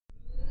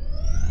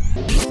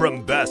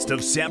From Best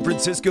of San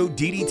Francisco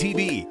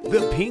DDTV,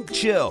 The Pink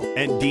Chill,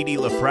 and Dee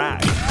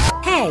LaFrac.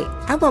 Hey,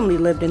 I've only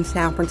lived in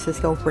San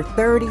Francisco for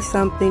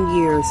 30-something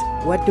years.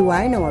 What do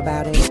I know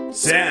about it?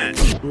 San.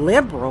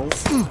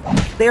 Liberals?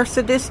 They're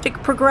sadistic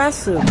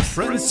progressives.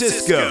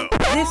 Francisco.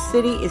 This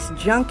city is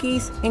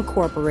Junkies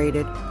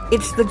Incorporated.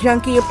 It's the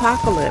junkie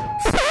apocalypse.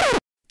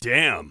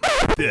 Damn.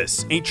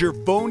 This ain't your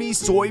phony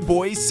soy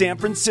boy San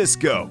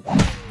Francisco.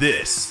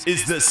 This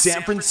is the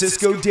San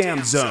Francisco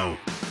Dam Zone.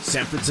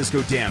 San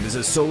Francisco Dam is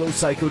a solo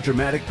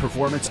psychodramatic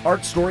performance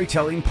art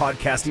storytelling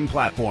podcasting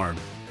platform.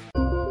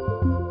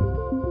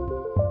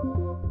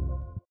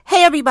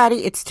 Hey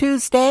everybody, it's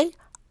Tuesday,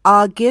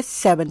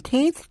 August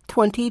 17th,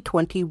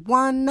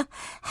 2021.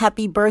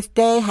 Happy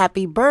birthday,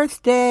 happy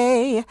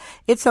birthday.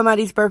 It's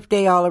somebody's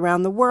birthday all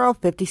around the world,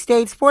 50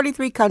 states,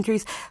 43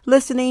 countries,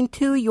 listening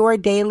to your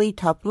daily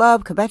tough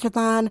love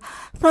Kvetchathon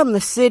from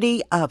the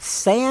city of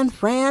San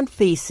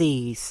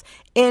Francisco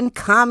in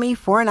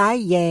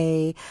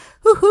California.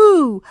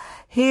 Woohoo!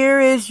 Here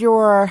is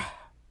your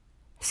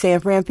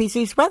San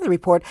Francisco weather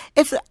report.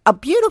 It's a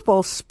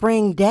beautiful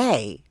spring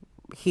day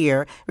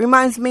here.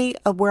 Reminds me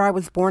of where I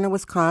was born in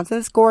Wisconsin.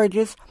 It's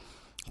gorgeous.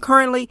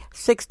 Currently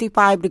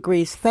 65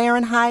 degrees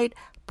Fahrenheit,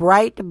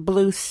 bright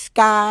blue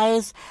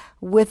skies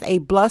with a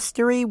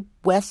blustery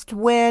west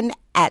wind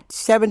at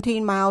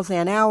 17 miles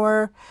an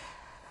hour.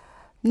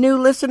 New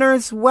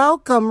listeners,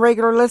 welcome.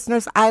 Regular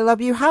listeners, I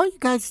love you. How are you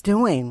guys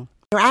doing?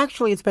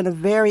 Actually, it's been a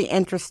very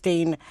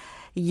interesting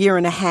year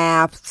and a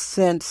half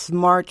since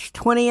March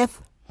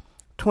 20th.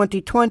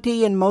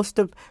 2020 and most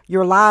of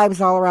your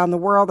lives all around the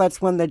world.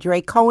 That's when the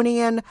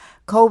draconian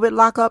COVID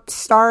lockup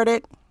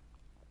started.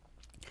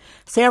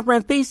 San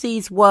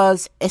Francisco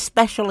was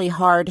especially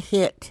hard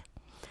hit.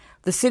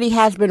 The city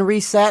has been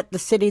reset. The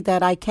city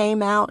that I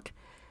came out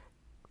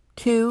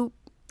to,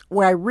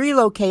 where I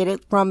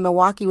relocated from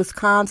Milwaukee,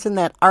 Wisconsin,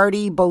 that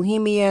arty,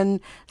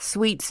 bohemian,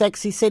 sweet,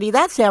 sexy city,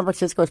 that San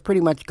Francisco is pretty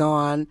much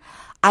gone.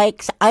 I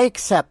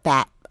accept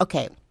that.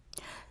 Okay.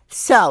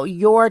 So,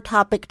 your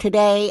topic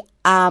today,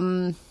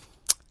 wow,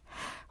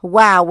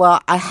 well,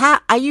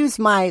 I use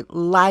my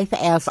life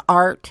as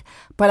art,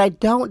 but I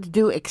don't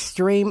do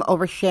extreme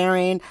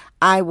oversharing.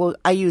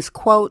 I use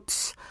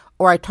quotes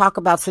or I talk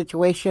about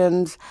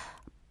situations.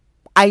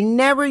 I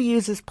never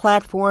use this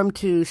platform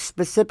to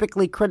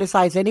specifically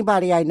criticize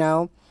anybody I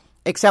know,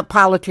 except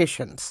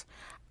politicians.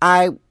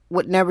 I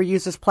would never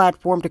use this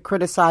platform to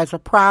criticize a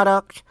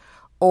product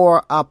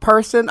or a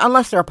person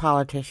unless they're a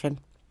politician.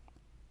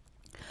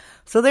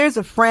 So there's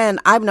a friend,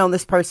 I've known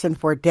this person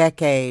for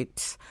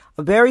decades,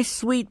 a very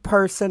sweet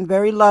person,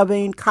 very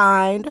loving,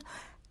 kind,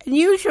 and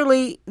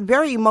usually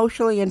very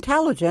emotionally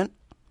intelligent.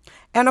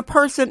 And a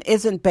person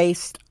isn't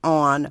based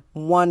on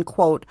one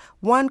quote.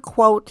 One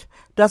quote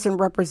doesn't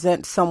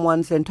represent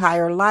someone's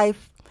entire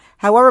life.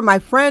 However, my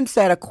friend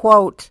said a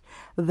quote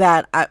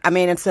that,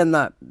 it's in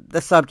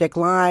the subject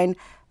line,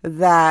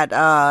 that,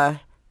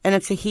 and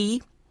it's a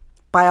he,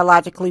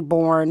 biologically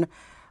born,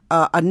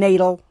 a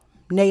natal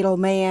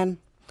man.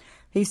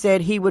 He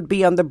said he would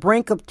be on the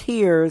brink of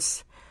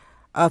tears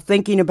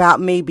thinking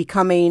about me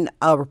becoming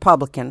a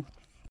Republican.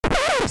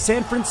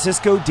 San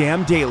Francisco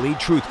Dam Daily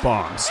Truth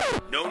Bombs.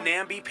 No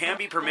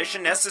namby-pamby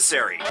permission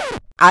necessary.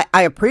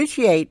 I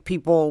appreciate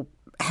people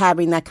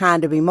having that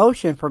kind of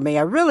emotion for me.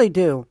 I really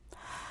do.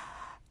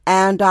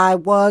 And I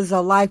was a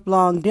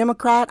lifelong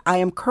Democrat. I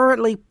am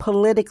currently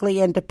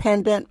politically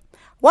independent.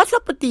 What's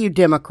up with you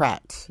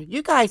Democrats?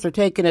 You guys are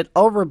taking it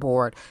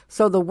overboard.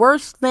 So the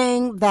worst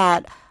thing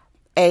that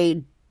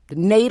a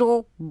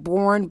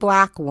natal-born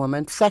black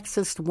woman,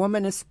 sexist,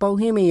 womanist,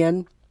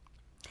 bohemian,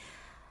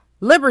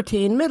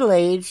 libertine,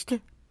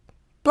 middle-aged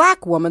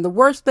black woman, the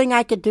worst thing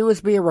I could do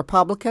is be a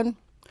Republican.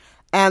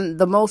 And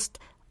the most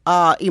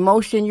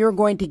emotion you're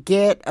going to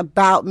get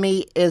about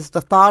me is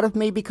the thought of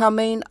me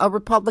becoming a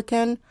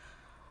Republican.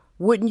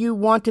 Wouldn't you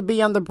want to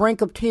be on the brink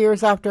of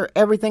tears after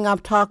everything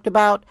I've talked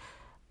about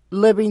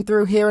living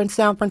through here in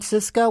San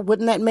Francisco?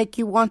 Wouldn't that make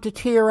you want to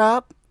tear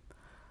up?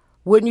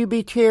 Wouldn't you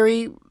be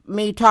teary,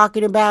 me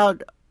talking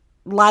about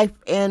life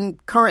in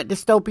current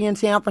dystopian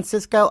San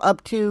Francisco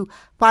up to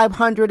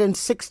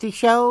 560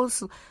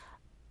 shows,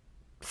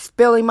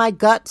 spilling my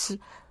guts,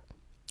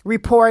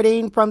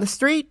 reporting from the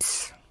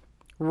streets,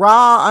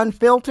 raw,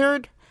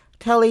 unfiltered,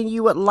 telling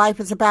you what life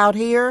is about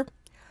here?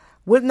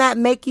 Wouldn't that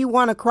make you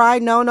want to cry?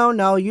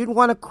 No. You'd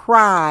want to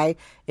cry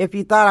if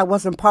you thought I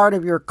wasn't part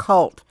of your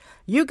cult.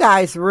 You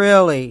guys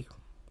really,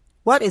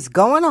 what is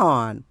going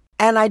on?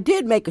 And I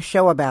did make a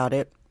show about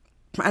it.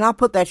 And I'll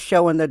put that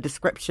show in the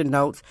description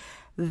notes,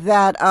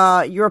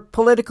 that your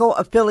political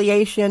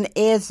affiliation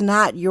is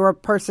not your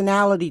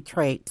personality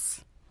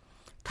traits.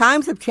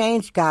 Times have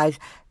changed, guys.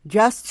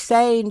 Just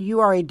saying you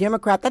are a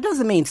Democrat, that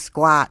doesn't mean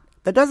squat.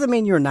 That doesn't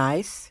mean you're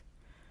nice.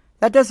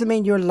 That doesn't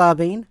mean you're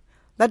loving.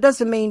 That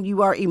doesn't mean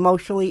you are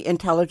emotionally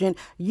intelligent.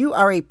 You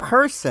are a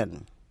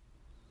person.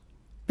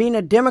 Being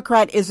a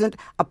Democrat isn't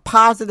a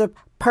positive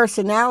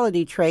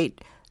personality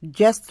trait,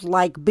 just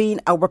like being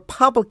a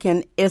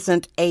Republican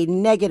isn't a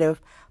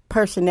negative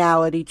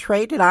personality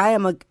trait. And I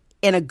am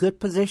in a good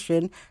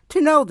position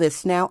to know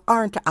this now,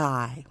 aren't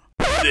I?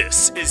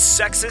 This is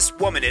Sexist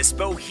Womanist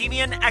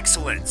Bohemian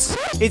Excellence.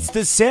 It's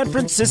the San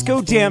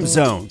Francisco Dam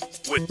Zone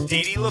with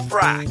Dee Dee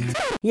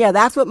LaFrac. Yeah,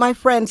 that's what my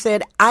friend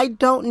said. I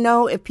don't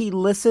know if he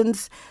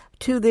listens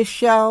to this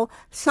show.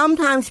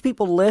 Sometimes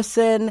people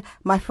listen,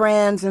 my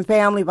friends and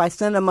family, if I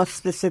send them a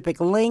specific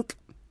link.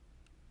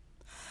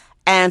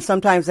 And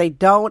sometimes they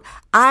don't.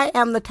 I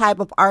am the type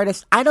of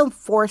artist, I don't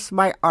force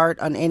my art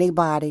on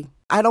anybody.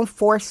 I'm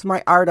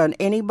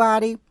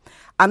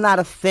not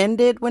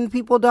offended when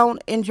people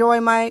don't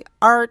enjoy my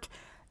art,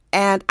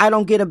 and I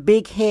don't get a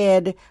big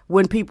head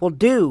when people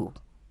do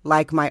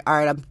like my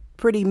art. I'm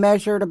pretty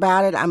measured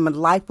about it. I'm a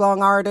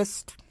lifelong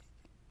artist.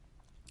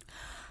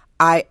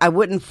 I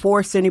wouldn't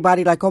force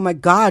anybody like, oh my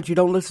God, you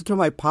don't listen to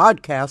my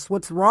podcast.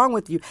 What's wrong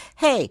with you?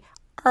 Hey,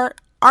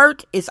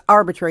 art is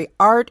arbitrary.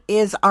 Art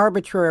is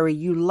arbitrary.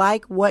 You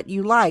like what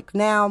you like.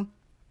 Now,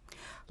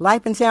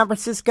 life in San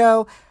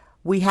Francisco,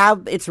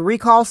 it's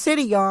recall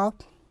city, y'all.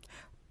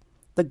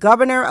 The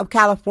governor of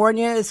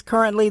California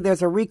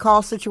there's a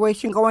recall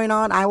situation going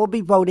on. I will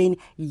be voting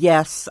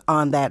yes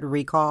on that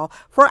recall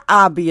for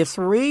obvious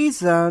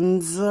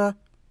reasons.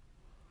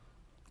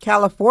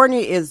 California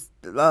is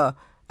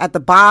at the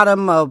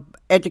bottom of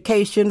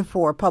education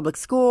for public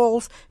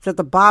schools. It's at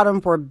the bottom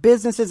for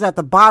businesses, at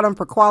the bottom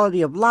for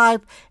quality of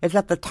life. It's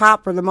at the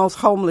top for the most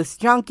homeless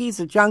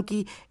junkies. A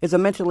junkie is a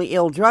mentally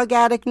ill drug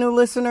addict, new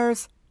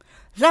listeners.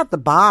 It's at the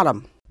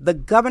bottom. The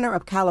governor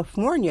of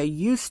California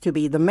used to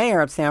be the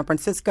mayor of San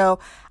Francisco.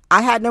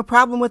 I had no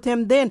problem with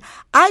him then.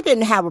 I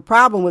didn't have a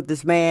problem with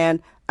this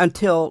man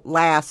until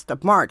last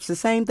of March. The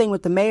same thing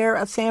with the mayor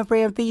of San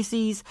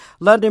Francisco,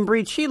 London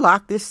Breed. She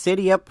locked this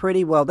city up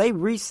pretty well. They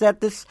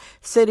reset this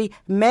city.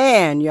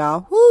 Man,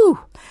 y'all. Whoo.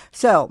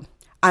 So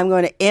I'm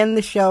going to end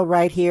the show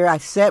right here. I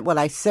said what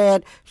I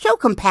said. Show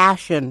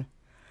compassion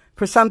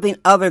for something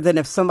other than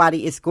if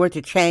somebody is going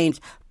to change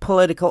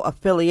political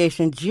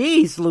affiliation.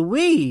 Jeez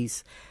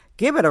Louise.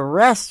 Give it a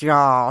rest,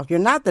 y'all. You're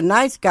not the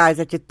nice guys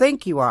that you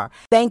think you are.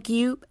 Thank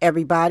you,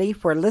 everybody,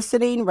 for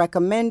listening,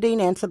 recommending,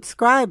 and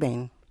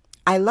subscribing.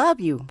 I love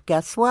you.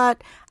 Guess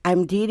what?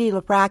 I'm Dee Dee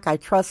LaFrac. I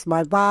trust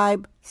my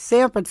vibe.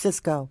 San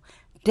Francisco.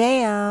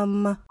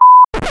 Damn.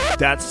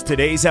 That's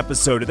today's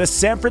episode of the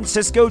San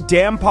Francisco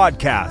Dam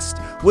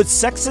Podcast with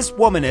sexist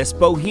womanist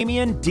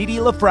bohemian Dee Dee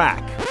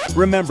LaFrac.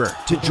 Remember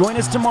to join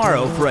us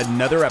tomorrow for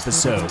another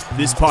episode.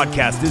 This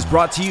podcast is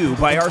brought to you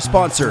by our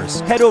sponsors.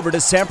 Head over to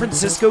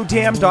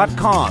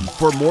sanfranciscodam.com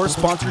for more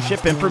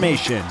sponsorship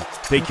information.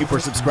 Thank you for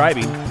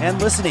subscribing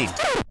and listening.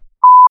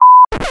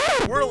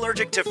 We're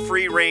allergic to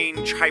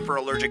free-range,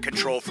 hyperallergic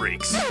control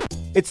freaks.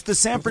 It's the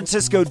San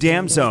Francisco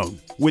Dam Zone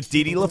with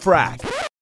Dee Dee LaFrac.